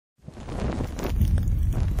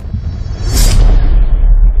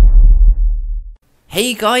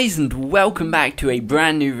Hey guys, and welcome back to a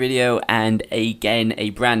brand new video and again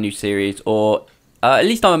a brand new series, or at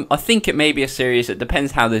least I think it may be a series. It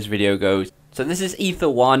depends how this video goes. So this is Ether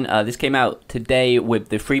 1. This came out today with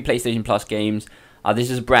the free PlayStation Plus games. This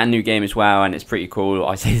is a brand new game as well, and it's pretty cool.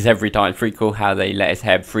 I say this every time. It's pretty cool how they let us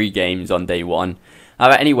have free games on day one.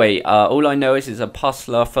 But anyway, all I know is it's a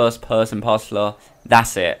puzzler, first-person puzzler.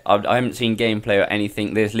 That's it. I haven't seen gameplay or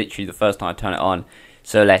anything. This is literally the first time I turn it on.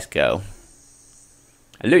 So let's go.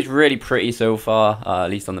 It looks really pretty so far,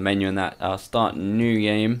 at least on the menu and that. Start new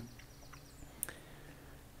game.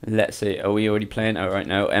 Let's see, are we already playing? Oh, right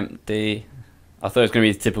now, empty. I thought it was going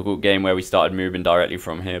to be a typical game where we started moving directly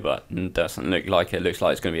from here, but it doesn't look like it. It looks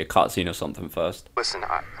like it's going to be a cutscene or something first. Listen,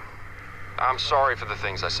 I'm sorry for the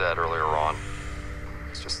things I said earlier on.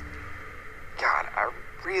 It's just, God, I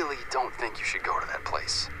really don't think you should go to that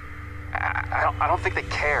place. I don't think they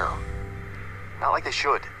care. Not like they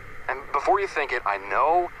should. And before you think it, I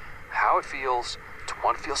know how it feels to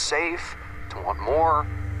want to feel safe, to want more.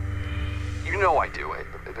 You know I do it,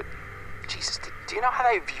 but Jesus, do you know how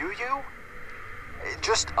they view you?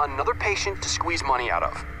 Just another patient to squeeze money out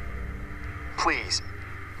of. Please,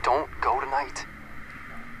 don't go tonight.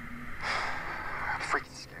 I'm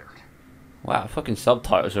freaking scared. Wow, fucking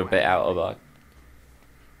subtitles are a bit out of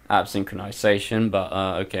app synchronization, but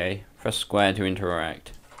okay. Press square to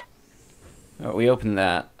interact. Oh, we open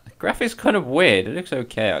that. Graphics kind of weird. It looks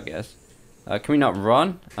okay, I guess. Can we not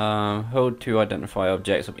run? Hold to identify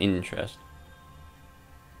objects of interest.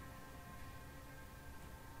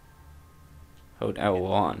 Hold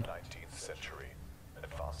L1. 19th century,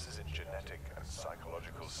 advances in genetic and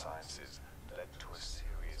psychological sciences led to a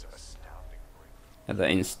series of astounding breakthroughs. At the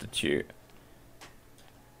institute.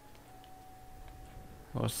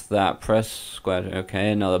 What's that? Press square.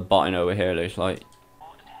 Okay, another button over here. Looks like.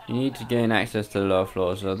 You need to gain access to the lower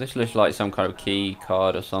floors. So this looks like some kind of key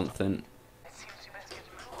card or something.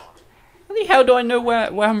 How the hell do I know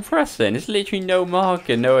where I'm pressing? It's literally no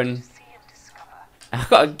marker, no one. I've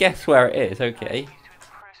got to guess where it is. Okay.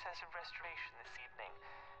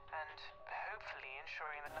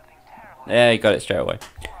 Yeah, you got it straight away.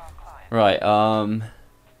 Right.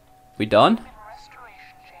 We done?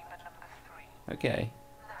 Okay.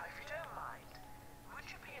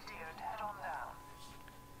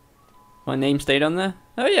 My name stayed on there?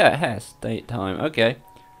 Oh yeah, it has. Date time. Okay.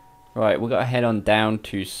 Right, we got to head on down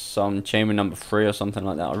to some chamber number 3 or something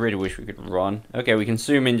like that. I really wish we could run. Okay, we can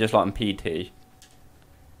zoom in just like on PT.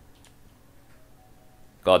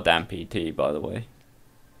 Goddamn PT, by the way.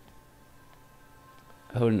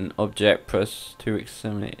 Hold an object, press to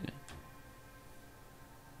examine.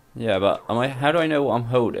 Yeah, but how do I know what I'm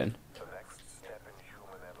holding?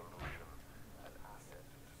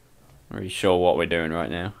 I'm really sure what we're doing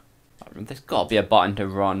right now. There's got to be a button to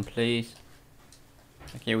run, please.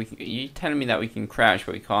 Okay, you telling me that we can crouch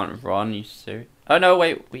but we can't run? You serious? Oh no,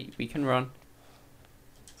 wait, we can run.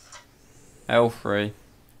 L3.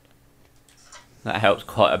 That helps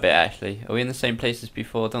quite a bit actually. Are we in the same place as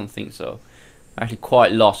before? I don't think so. I'm actually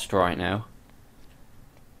quite lost right now.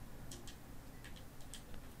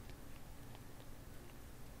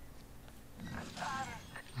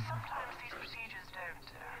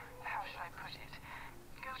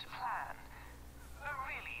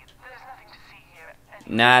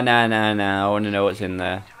 Nah. I want to know what's in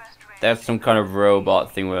there. There's some kind of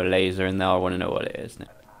robot thing with a laser in there. I want to know what it is now.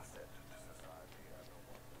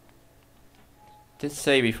 Did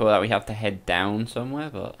say before that we have to head down somewhere,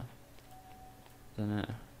 but I don't know.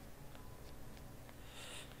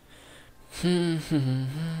 I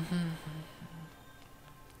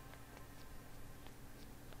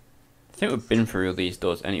think we've been through all these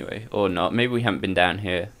doors anyway, or not. Maybe we haven't been down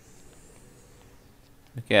here.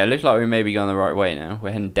 Okay, it looks like we may be going the right way now.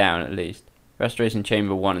 We're heading down at least. Restoration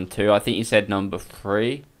chamber 1 and 2. I think you said number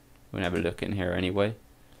 3. We'll have a look in here anyway.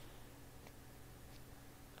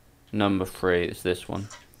 Number 3 is this one.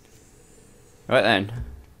 Right then.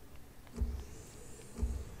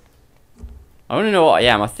 I want to know what I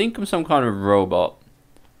am. I think I'm some kind of robot.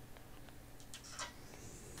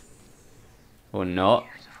 Or not.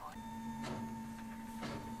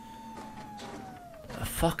 What the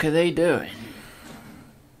fuck are they doing?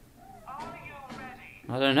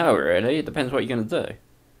 I don't know really, it depends what you're going to do.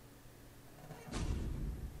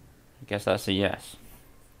 I guess that's a yes.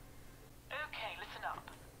 Okay, listen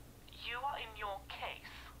up. You are in your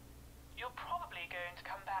case. You're probably going to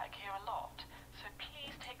come back here a lot, so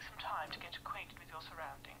please take some time to get acquainted with your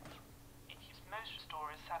surroundings. It keeps most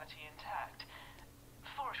restorers' sanity intact.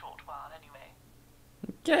 For a short while, anyway.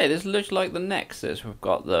 Okay, this looks like the Nexus. We've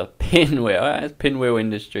got the pinwheel. It's pinwheel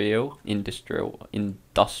industrial.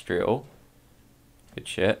 Good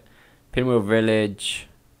shit. Pinwheel Village,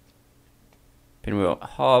 Pinwheel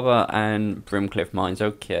Harbour, and Brimcliff Mines.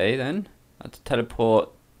 Okay, then. Let's teleport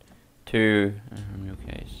to...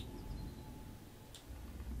 okay.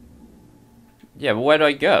 Yeah, but where do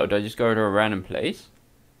I go? Do I just go to a random place?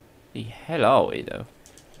 The hell are we, though?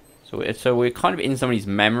 So we're kind of in somebody's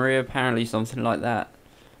memory, apparently, something like that.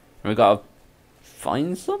 And we gotta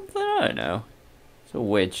find something? I don't know. It's all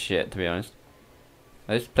weird shit, to be honest.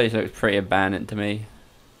 This place looks pretty abandoned to me.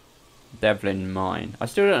 Devlin Mine. I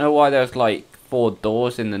still don't know why there's like 4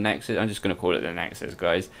 doors in the Nexus. I'm just gonna call it the Nexus,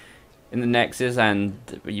 guys. In the Nexus, and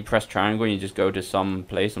you press triangle and you just go to some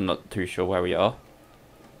place. I'm not too sure where we are.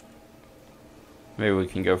 Maybe we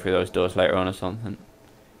can go through those doors later on or something.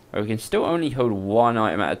 Or we can still only hold 1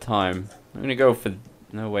 item at a time. I'm gonna go for...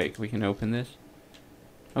 no, wait, we can open this.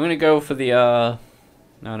 I'm gonna go for the,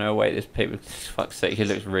 no, wait, this paper, fuck's sake, it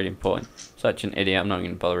looks really important. Such an idiot, I'm not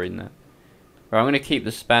gonna bother reading that. Right, I'm gonna keep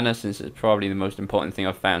the spanner since it's probably the most important thing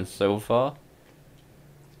I've found so far.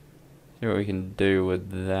 See what we can do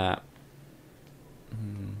with that. It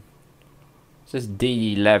says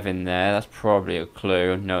D11 there, that's probably a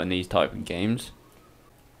clue, knowing these type of games.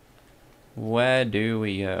 Where do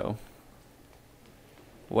we go?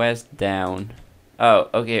 Where's down? Oh,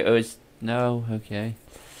 okay, it was... no, okay.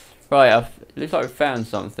 Right, it looks like we found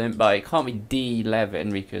something, but it can't be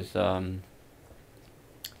D11 because,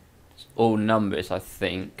 it's all numbers, I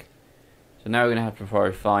think. So now we're going to have to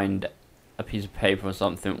probably find a piece of paper or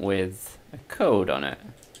something with a code on it.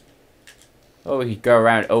 Or we could go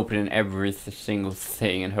around opening every single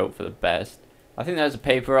thing and hope for the best. I think there's a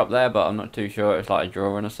paper up there, but I'm not too sure. It's like a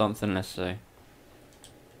drawing or something. Let's see.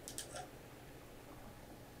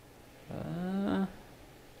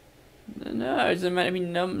 No, is there meant to be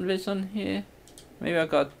numbers on here? Maybe I'm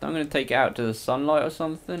gonna take it out to the sunlight or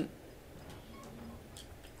something.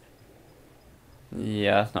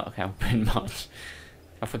 Yeah, that's not helping much.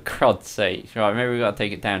 Oh, for God's sake. Right, maybe we gotta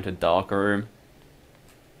take it down to a darker room.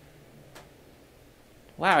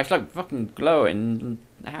 Wow, it's like fucking glowing.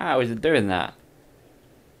 How is it doing that?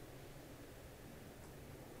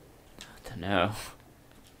 I don't know.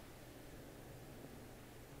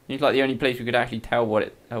 Seems like the only place we could actually tell what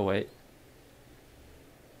it... oh, wait.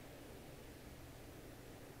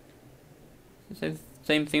 Is it the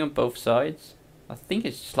same thing on both sides? I think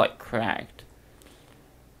it's just like cracked.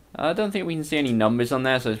 I don't think we can see any numbers on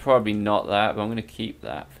there, so it's probably not that, but I'm going to keep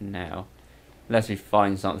that for now. Unless we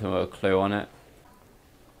find something with a clue on it.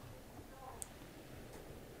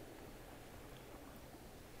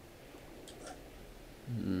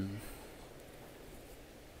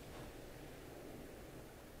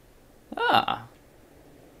 Ah.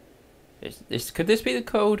 Could this be the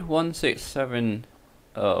code 1670?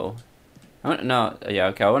 No, yeah,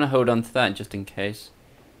 okay, I want to hold on to that just in case.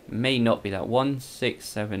 It may not be that.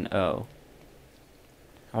 1670.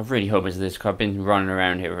 I really hope it's this, because I've been running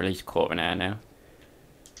around here for at least a quarter of an hour now.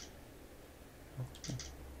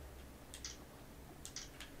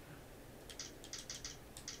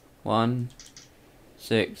 One,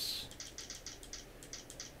 6,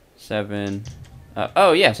 7.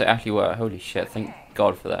 Oh yes, it actually worked. Holy shit! Thank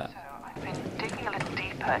God for that. So I've been digging a little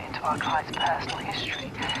deeper into our client's personal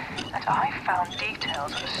history, and I found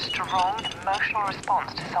details of a strong emotional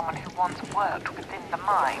response to someone who once worked within the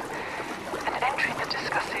mine. An entry that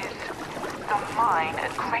discusses the mine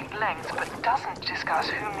at great length, but doesn't discuss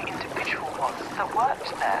whom the individual was that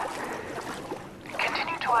worked there.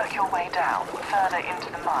 Continue to work your way down, further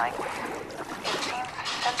into the mine. It seems the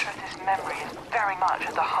center of this memory is very much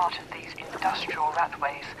at the heart of these industrial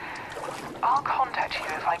ratways. I'll contact you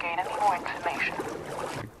if I gain any more information.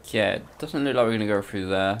 Yeah, it doesn't look like we're gonna go through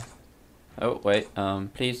there. Oh wait,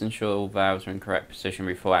 please ensure all valves are in correct position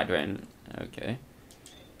before activating. Okay.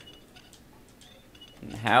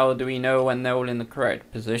 And how do we know when they're all in the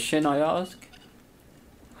correct position, I ask?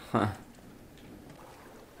 Huh.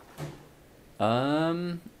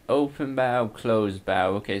 Open valve, closed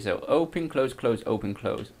valve. Okay, so open, close, close, open,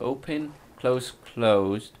 close. Open, close,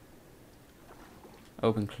 closed.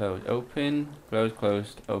 Open, closed. Open, close,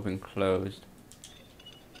 closed, open, closed.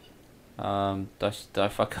 Did I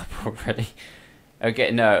fuck up already?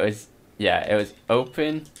 Okay, no, it was, yeah, it was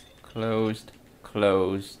open, closed,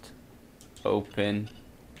 closed, open,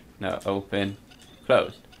 no, open,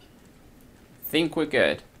 closed. Think we're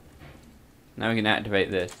good. Now we can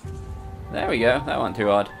activate this. There we go, that wasn't too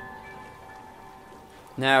hard.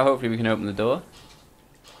 Now hopefully we can open the door.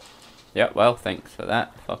 Yep, well, thanks for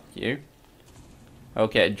that. Fuck you.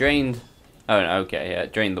 Okay, it drained... oh no, okay, yeah,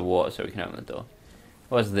 it drained the water so we can open the door.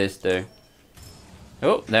 What does this do?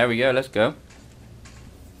 Oh, there we go, let's go.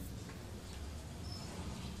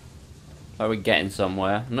 So we're getting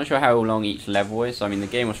somewhere. I'm not sure how long each level is. I mean, the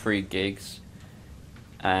game was 3 gigs.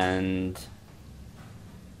 And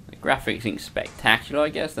the graphics ain't spectacular, I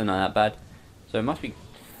guess. They're not that bad. So it must be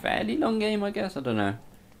a fairly long game, I guess. I don't know.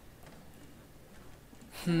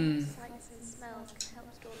 Sights and smells can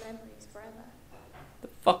help store memories forever. The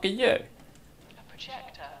fuck are you? A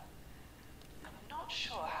projector. I'm not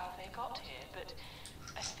sure how they got here, but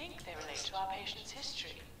I think they relate to our patient's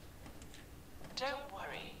history. Don't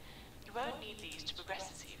worry, you won't need these to progress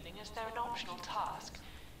this evening as they're an optional task.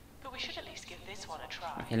 But we should at least give this one a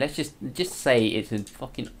try. Okay, let's just say it's a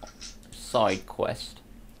fucking side quest.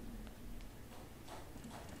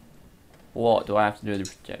 What do I have to do with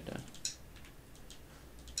the projector?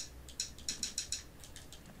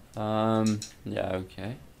 Yeah,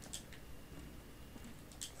 okay.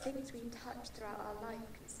 Things we touch throughout our life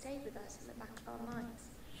can stay with us in the back of our minds.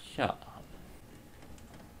 Shut up.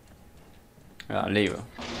 Right, leave her.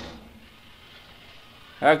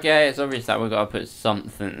 Okay, it's obvious that we've got to put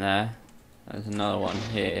something there. There's another one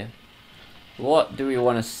here. What do we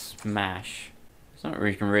want to smash? It's not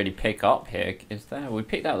we can really pick up here, is there? We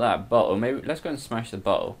picked up that bottle. Maybe let's go and smash the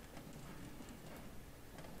bottle.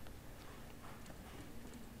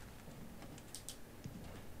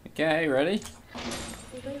 Okay, ready?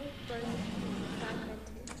 Although broken and fragmented,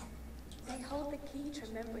 they hold the key to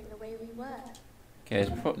remembering the way we were. Okay,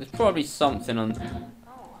 there's probably something on.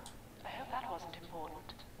 Oh, I hope that wasn't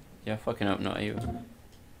important. Yeah, fucking hope not either.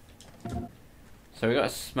 So we got to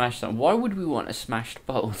smash something. Why would we want a smashed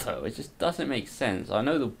bottle though? It just doesn't make sense. I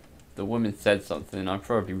know the woman said something. I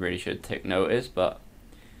probably really should take notice, but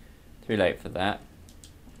too late for that.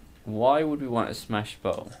 Why would we want a smashed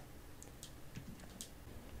bottle?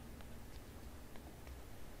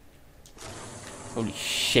 Holy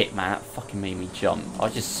shit, man, that fucking made me jump. I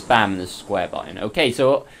was just spamming the square button. Okay,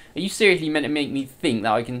 so are you seriously meant to make me think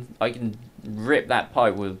that I can rip that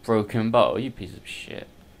pipe with a broken bottle? You piece of shit.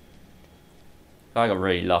 I got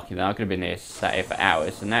really lucky then. I could have been here sat here for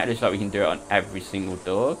hours, and now it looks like we can do it on every single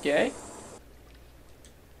door, okay?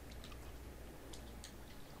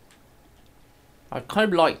 I'd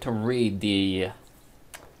kind of like to read the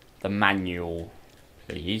manual,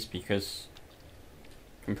 please, because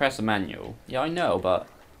compressor manual. Yeah, I know, but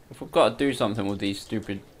if we've got to do something with these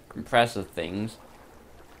stupid compressor things,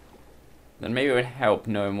 then maybe it would help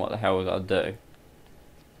knowing what the hell we got to do.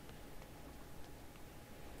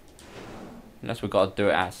 Unless we've got to do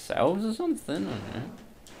it ourselves or something, I don't know.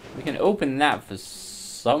 We can open that for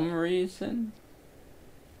some reason.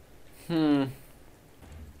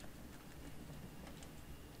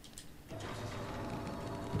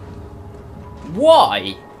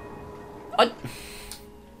 Why?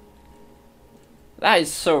 That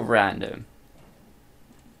is so random.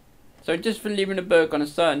 So just for leaving a book on a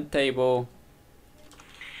certain table.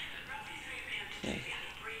 Yeah.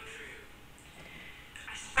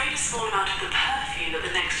 I sprayed a small amount of the perfume that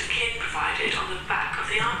the next of kin provided on the back of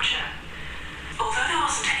the armchair. Although there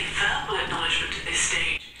wasn't any verbal acknowledgement at this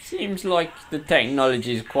stage. Seems like the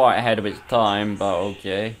technology is quite ahead of its time, but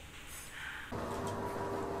okay.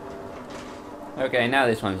 Okay, now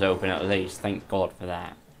this one's open at least. Thank God for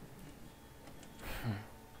that.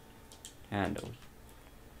 Candles.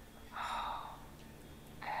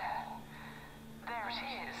 There it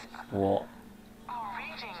is. What? Our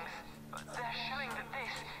readings, they're showing that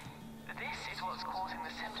this is what's causing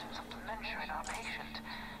the symptoms of dementia in our patient.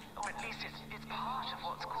 Or at least it's part of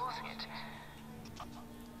what's causing it.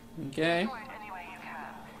 Okay. Do it any way you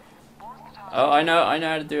can. Once the task Oh, I know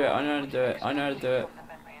how to do it. I know how to do it. I know how to do it. the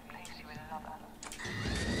memory and place you in another.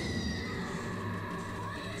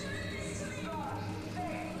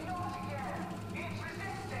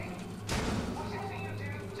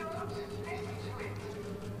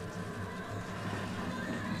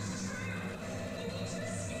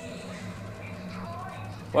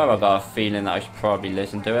 Well, I've got a feeling that I should probably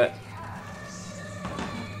listen to it.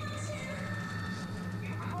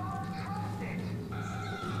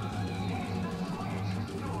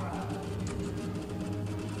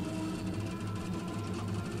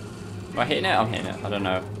 Am I hitting it? I'm hitting it. I don't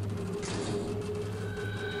know.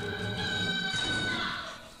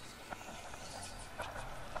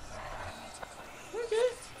 Okay.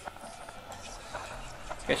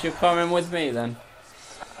 Guess you're coming with me then.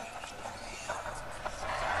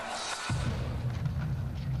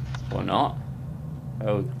 Or not.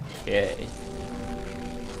 Okay.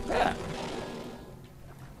 Yeah.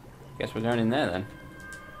 Guess we're going in there then.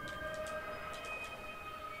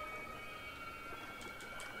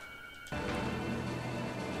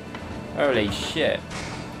 Holy shit.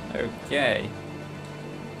 Okay.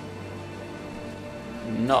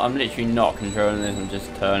 I'm literally not controlling this, I'm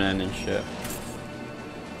just turning and shit.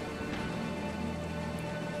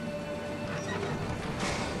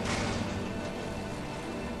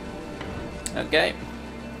 Okay.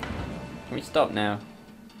 Can we stop now?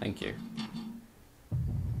 Thank you.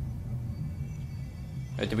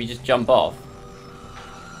 Oh, did we just jump off?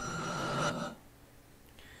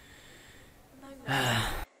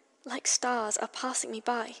 Like stars are passing me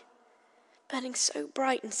by, burning so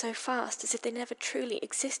bright and so fast as if they never truly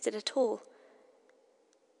existed at all.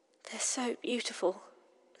 They're so beautiful,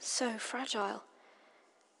 so fragile.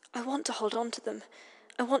 I want to hold on to them.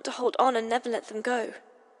 I want to hold on and never let them go.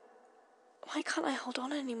 Why can't I hold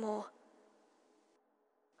on anymore?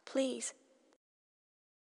 Please.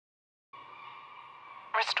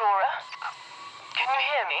 Restorer? Can you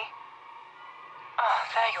hear me? Oh,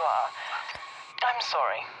 there you are. I'm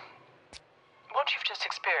sorry. What you've just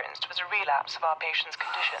experienced was a relapse of our patient's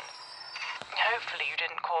condition. Hopefully you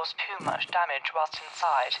didn't cause too much damage whilst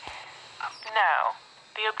inside. Now,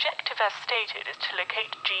 the objective as stated is to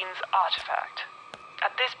locate Jean's artifact.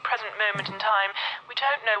 At this present moment in time, we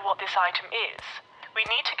don't know what this item is. We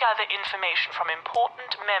need to gather information from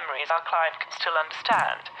important memories our client can still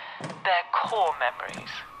understand. Their core memories.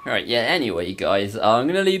 Alright, yeah, anyway, guys, I'm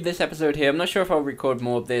going to leave this episode here. I'm not sure if I'll record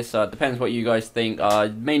more of this. Depends what you guys think.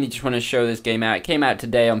 Mainly just want to show this game out. It came out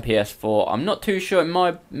today on PS4. I'm not too sure.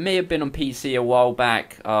 It may have been on PC a while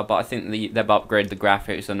back, but I think they've upgraded the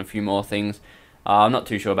graphics and a few more things. I'm not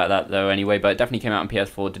too sure about that, though, anyway, but it definitely came out on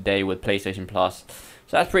PS4 today with PlayStation Plus.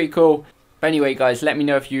 So that's pretty cool. But anyway, guys, let me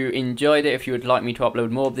know if you enjoyed it, if you would like me to upload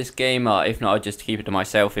more of this game. If not, I'll just keep it to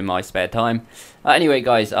myself in my spare time. Anyway,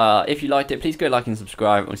 guys, if you liked it, please go like and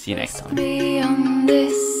subscribe. We'll see you next time. Beyond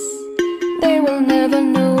this, they will never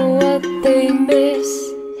know what they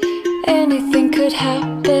miss. Anything could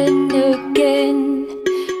happen again,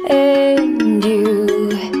 and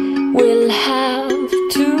you will have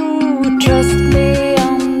to trust me.